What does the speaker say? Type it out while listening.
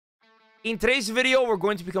In today's video, we're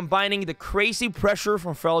going to be combining the crazy pressure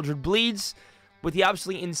from Fragile Bleeds with the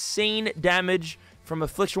absolutely insane damage from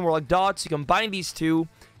Affliction Warlock Dots. You combine these two,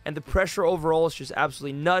 and the pressure overall is just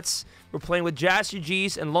absolutely nuts. We're playing with Jazz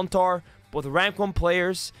UGs and Lontar, both rank 1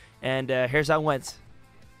 players, and here's how it went.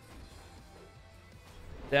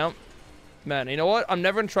 Down. Man, you know what? I'm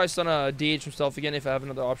never going to try stun a DH himself again if I have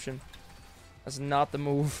another option. That's not the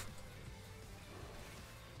move.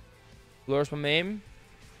 Lures my main.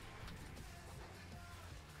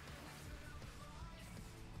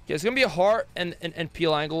 Okay, it's going to be a heart and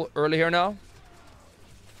peel angle early here now.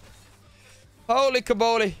 Holy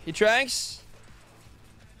kaboli. He tranks.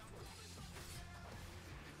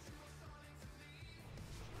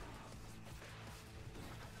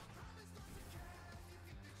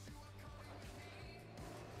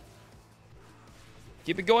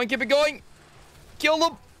 Keep it going, keep it going. Kill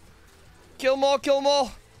them. Kill them all, kill them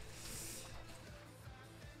all.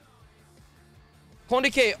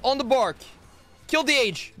 Decay on the bark. Kill the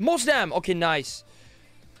age. Most damn. Okay, nice.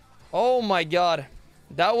 Oh my god.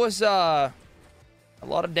 That was a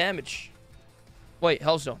lot of damage. Wait,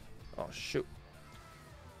 Hellstone. Oh shoot.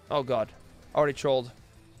 Oh god. Already trolled.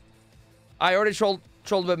 I already trolled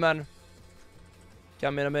a bit, man. Okay,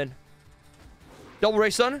 I'm in. Double ray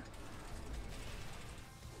stun.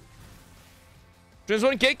 Just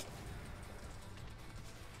one kick.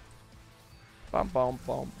 Bum bum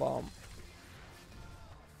bum bum.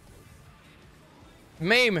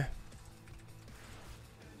 Maim.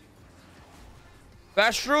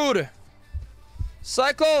 Bash Shrewd.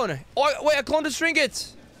 Cyclone. Oh, wait, I cloned the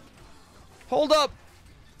Trinket. Hold up.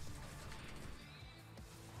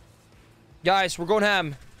 Guys, we're going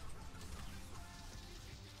ham.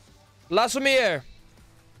 Lasomir.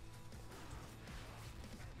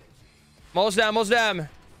 Most damn, most damn.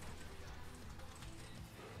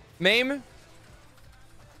 Maim.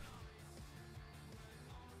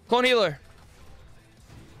 Clone healer.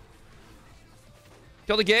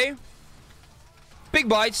 Kill the gay. Big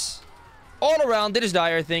bites. All around. They just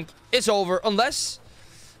die, I think. It's over. Unless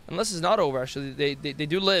it's not over, actually. They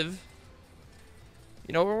do live.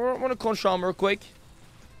 You know, we're gonna clone Sham real quick.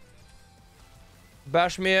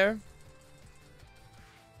 Bashmir.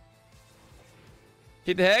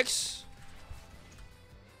 Keep the Hex.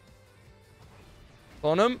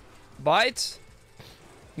 Clone him. Bite.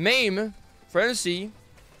 Maim. Frenzy.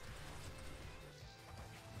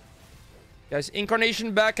 Guys,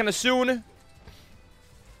 Incarnation back kind of soon.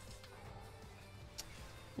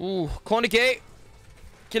 Ooh, Clone Decay.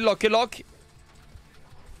 Kill lock, kill lock.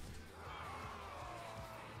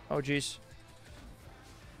 Oh, jeez.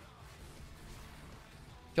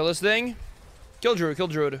 Kill this thing. Kill Druid, kill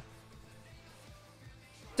Druid.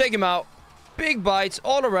 Take him out. Big bites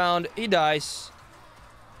all around. He dies.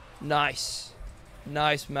 Nice.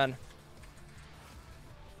 Nice, man.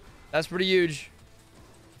 That's pretty huge.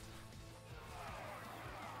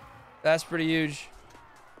 That's pretty huge.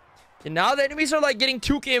 And now the enemies are like getting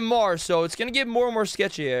 2k more, so it's gonna get more and more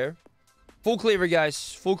sketchy here. Full cleaver,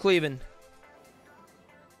 guys. Full cleaving.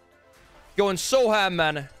 Going so ham,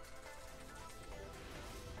 man.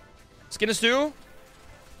 Skin a stew.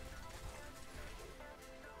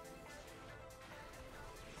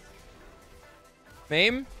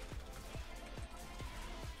 Maim.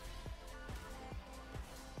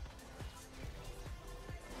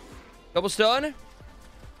 Double stun.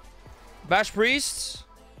 Bash priests.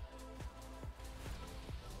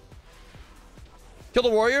 Kill the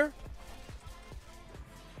warrior.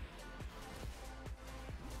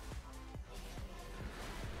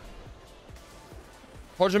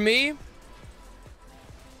 Forge of me.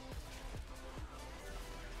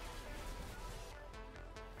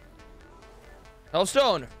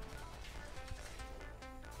 Hellstone.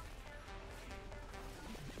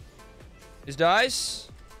 His dice.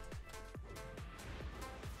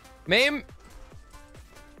 Maim.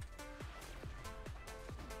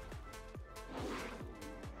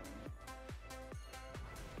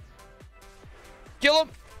 Kill him.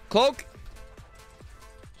 Cloak.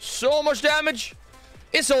 So much damage.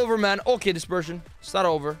 It's over, man. Okay, dispersion. It's not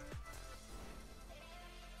over.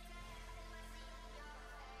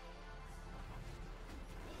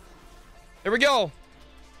 Here we go.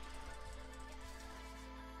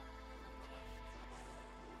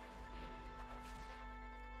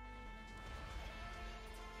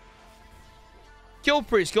 Kill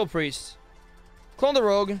priest, kill priest. Clone the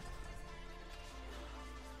rogue.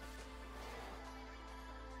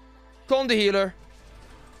 Clone the healer.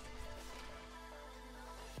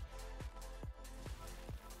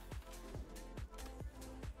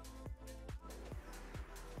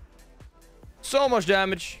 So much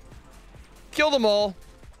damage. Kill them all.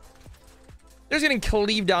 They're just getting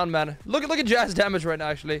cleaved down, man. Look at Jazz damage right now,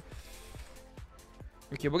 actually.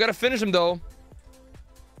 Okay, we gotta finish him, though.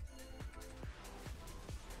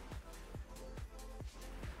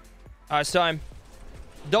 Alright, it's time.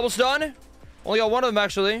 Double stun. Only got one of them,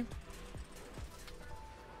 actually.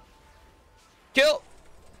 Kill.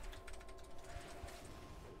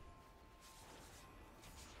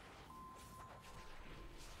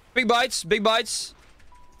 Big bites. Big bites.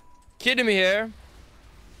 Kidding me here.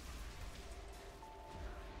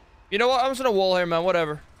 You know what? I'm just gonna wall here, man.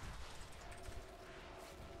 Whatever.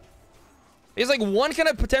 It's like one kind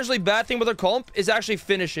of potentially bad thing with our comp is actually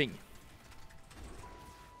finishing.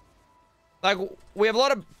 Like, we have a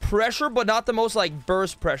lot of pressure, but not the most, like,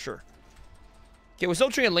 burst pressure. Okay, we're still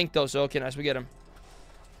triggering Link, though, so okay, nice. We get him.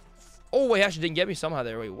 Oh, wait, he actually didn't get me somehow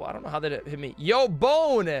there. Wait, well, I don't know how that hit me. Yo,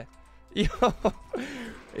 Bone! Yo.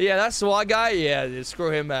 Yeah, that SWAT guy? Yeah, dude,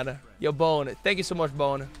 screw him, man. Yo, Bone. Thank you so much,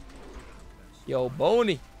 Bone. Yo,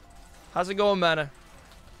 Boney. How's it going, man?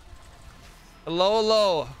 Hello,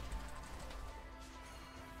 hello.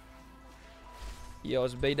 Yo,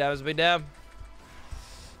 it's a big dab, it's a big dab.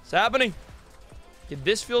 It's happening. Okay,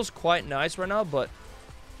 this feels quite nice right now, but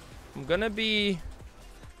I'm gonna be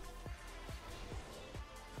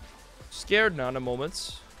scared now in a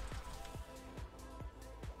moment.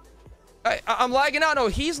 I'm lagging out. No,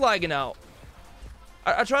 he's lagging out.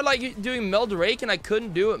 I tried like doing meld rake and I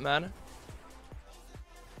couldn't do it, man.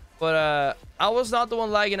 But I was not the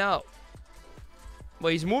one lagging out.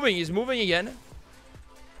 But he's moving. He's moving again.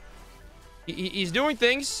 He's doing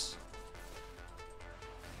things.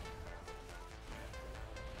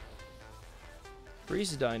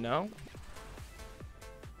 Freeze is dying now.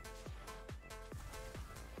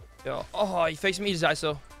 Yo, oh, he fakes me. He's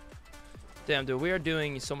ISO. Damn, dude, we are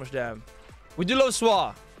doing so much damn. We do love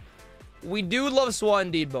SWA. We do love SWA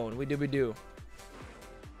indeed, Bone. We do.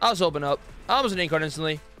 I was open up. I almost an ink card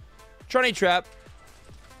instantly. Trying to trap.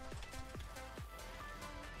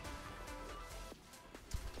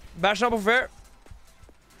 Bashing up over fair.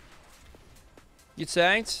 Get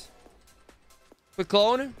sanked. Quick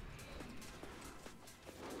clone.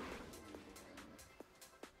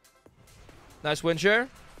 Nice win share.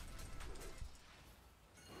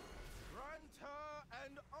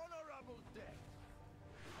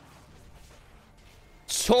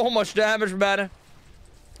 So much damage, man.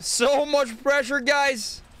 So much pressure,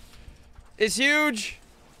 guys. It's huge.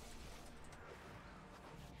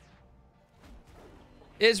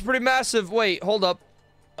 It's pretty massive. Wait, hold up.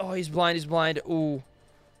 Oh, he's blind. He's blind. Ooh.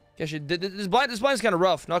 Guess this blind's kind of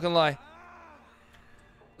rough. Not gonna lie.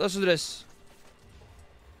 Let's do this.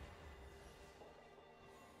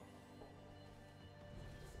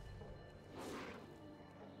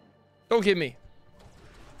 Don't kid me.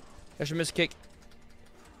 I should miss a kick.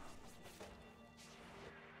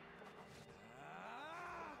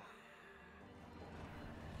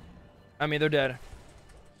 I mean, they're dead.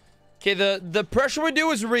 Okay, the pressure we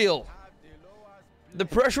do is real. The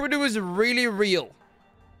pressure we do is really real.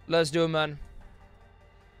 Let's do it, man.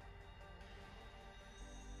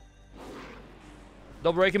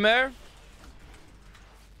 Double break him there.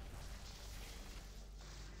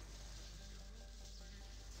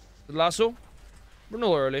 The lasso. We're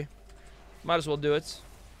no early. Might as well do it.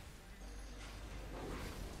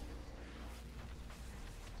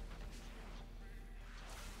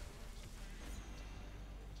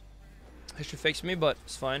 He should fix me, but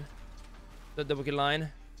it's fine. The double kill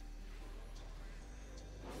line.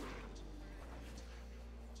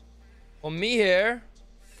 On me here.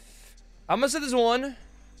 I'm gonna set this one.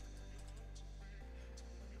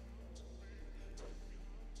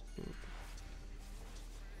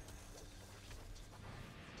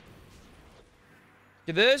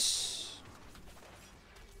 Get this.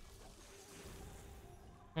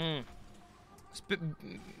 It's a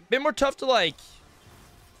bit more tough to like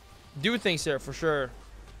do things there for sure.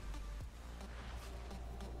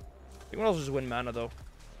 I think we'll also just win mana though.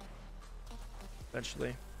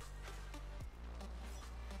 Eventually.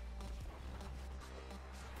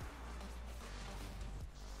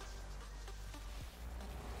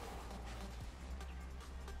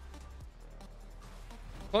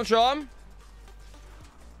 Don't show him.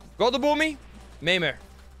 Go the boomy. Maymare.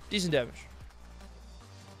 Decent damage.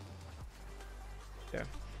 Okay.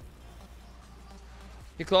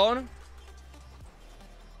 You clone.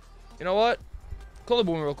 You know what? Call the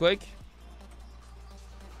boomy real quick.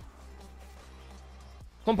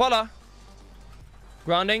 Kompala.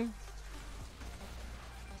 Grounding.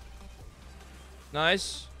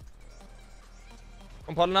 Nice.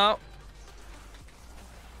 Kompala now.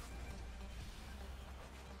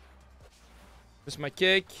 This is my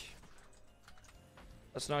kick.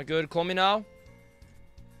 That's not good. Call me now.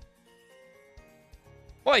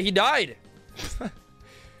 Wait, he died.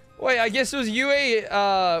 Wait, I guess it was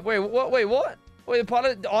UA. Wait, what? Wait, what? Wait,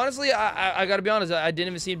 honestly, I gotta be honest. I didn't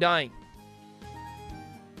even see him dying.